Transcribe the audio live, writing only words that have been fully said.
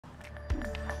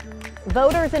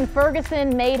Voters in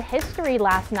Ferguson made history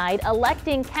last night,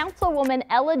 electing Councilwoman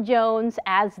Ella Jones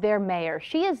as their mayor.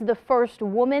 She is the first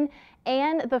woman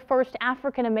and the first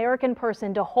African-American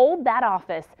person to hold that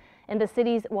office in the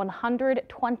city's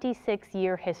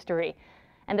 126-year history.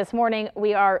 And this morning,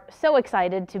 we are so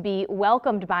excited to be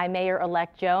welcomed by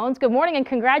Mayor-elect Jones. Good morning and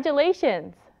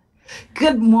congratulations.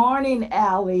 Good morning,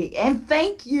 Allie, and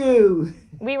thank you.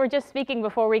 We were just speaking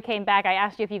before we came back. I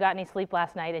asked you if you got any sleep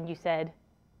last night, and you said...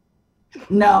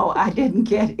 No, I didn't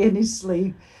get any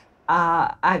sleep.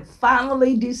 I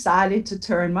finally decided to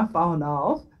turn my phone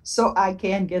off so I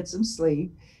can get some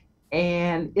sleep.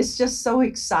 And it's just so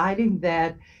exciting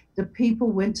that the people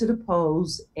went to the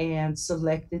polls and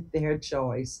selected their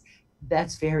choice.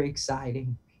 That's very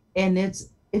exciting. And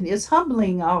it's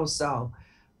humbling also.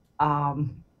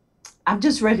 I'm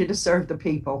just ready to serve the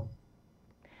people.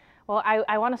 Well,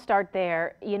 I want to start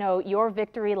there. You know, your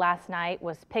victory last night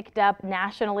was picked up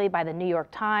nationally by the New York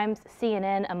Times,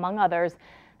 CNN, among others.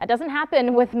 That doesn't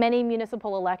happen with many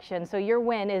municipal elections, so your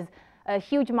win is a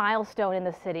huge milestone in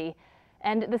the city.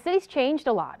 And the city's changed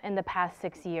a lot in the past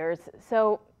 6 years.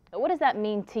 So what does that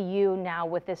mean to you now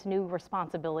with this new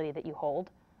responsibility that you hold?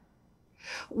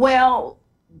 Well,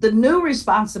 the new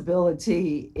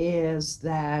responsibility is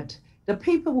that the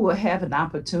people will have an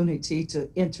opportunity to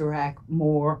interact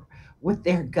more with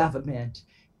their government.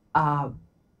 I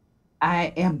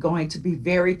am going to be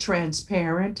very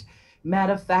transparent.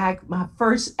 Matter of fact,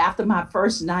 after my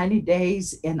first 90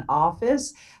 days in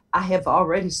office, I have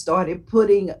already started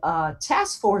putting a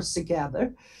task force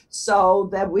together so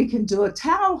that we can do a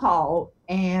town hall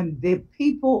and the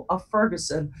people of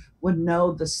Ferguson will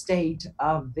know the state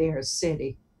of their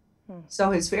city.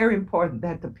 So it's very important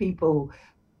that the people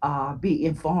be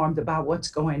informed about what's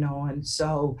going on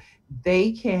so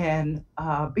they can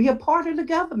be a part of the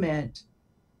government.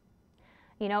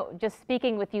 You know, just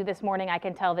speaking with you this morning, I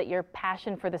can tell that your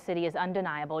passion for the city is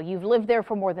undeniable. You've lived there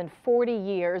for more than 40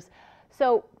 years.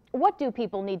 So what do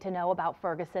people need to know about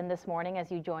Ferguson this morning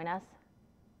as you join us?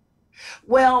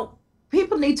 Well,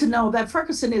 people need to know that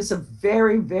Ferguson is a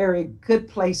very, very good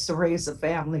place to raise a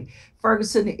family.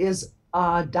 Ferguson is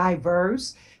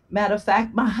diverse. Matter of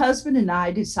fact, my husband and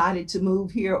I decided to move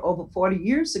here over 40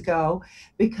 years ago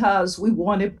because we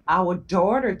wanted our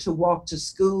daughter to walk to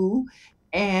school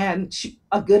and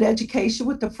a good education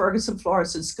with the Ferguson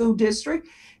Florissant School District.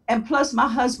 And plus, my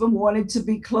husband wanted to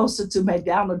be closer to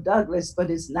McDonnell Douglas, but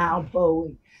is now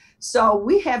Bowie. So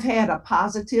we have had a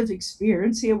positive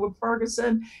experience here with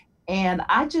Ferguson. And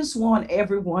I just want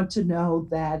everyone to know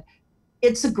that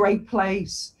it's a great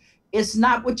place. It's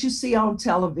not what you see on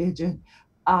television.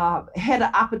 Had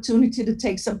an opportunity to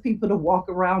take some people to walk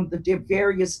around the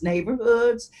various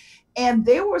neighborhoods, and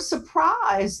they were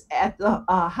surprised at the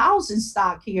housing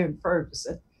stock here in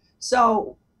Ferguson.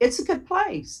 So it's a good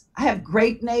place. I have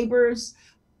great neighbors.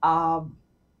 Come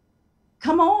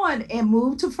on and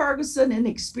move to Ferguson and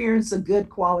experience a good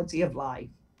quality of life.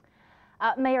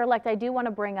 Mayor-elect, I do want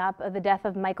to bring up the death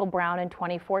of Michael Brown in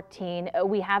 2014.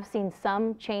 We have seen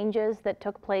some changes that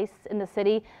took place in the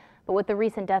city, but with the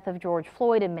recent death of George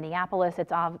Floyd in Minneapolis,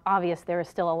 it's obvious there is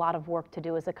still a lot of work to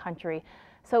do as a country.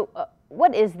 So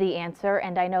what is the answer?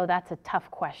 And I know that's a tough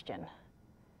question.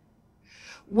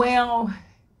 Well,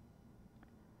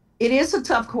 it is a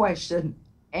tough question,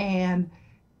 and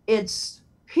it's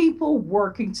people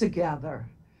working together.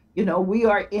 You know, we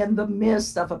are in the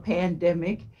midst of a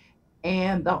pandemic,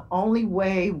 and the only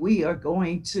way we are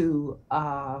going to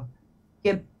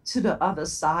get to the other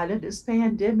side of this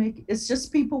pandemic is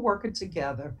just people working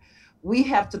together. We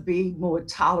have to be more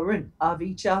tolerant of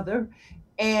each other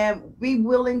and be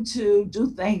willing to do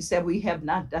things that we have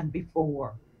not done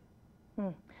before.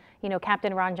 You know,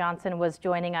 Captain Ron Johnson was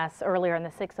joining us earlier in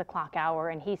the 6 o'clock hour,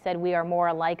 and he said we are more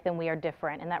alike than we are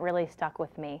different, and that really stuck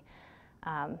with me.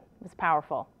 It was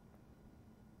powerful.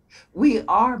 We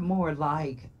are more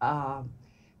alike. I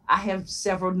have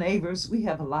several neighbors. We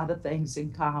have a lot of things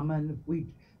in common. We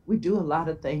do a lot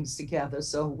of things together.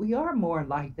 So we are more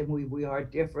alike than we are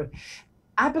different.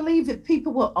 I believe if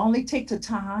people will only take the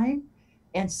time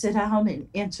and sit down and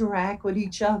interact with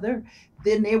each other,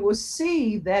 then they will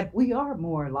see that we are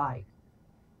more alike.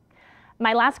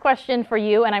 My last question for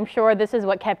you, and I'm sure this is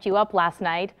what kept you up last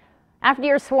night. After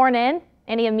you're sworn in,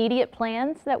 any immediate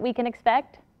plans that we can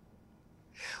expect?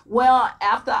 Well,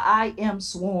 after I am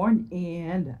sworn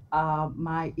in,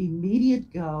 my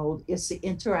immediate goal is to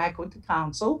interact with the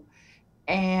council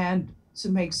and to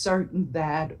make certain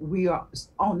that we are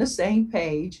on the same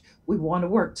page. We want to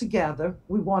work together.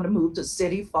 We want to move the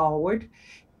city forward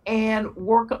and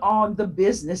work on the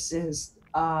businesses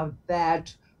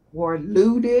that were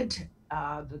looted,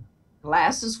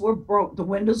 glasses were broke, the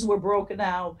windows were broken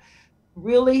out,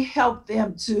 really helped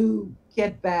them to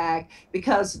get back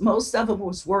because most of them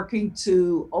was working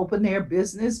to open their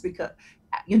business because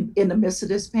in the midst of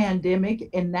this pandemic,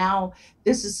 and now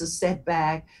this is a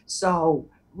setback. So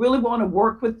really want to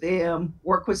work with them,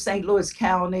 work with St. Louis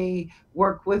County,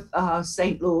 work with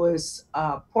St. Louis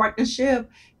partnership,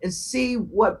 and see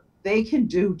what they can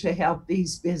do to help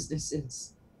these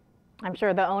businesses. I'm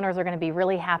sure the owners are going to be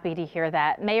really happy to hear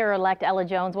that. Mayor-elect Ella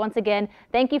Jones, once again,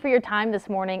 thank you for your time this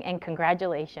morning and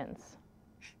congratulations.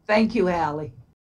 Thank you, Allie.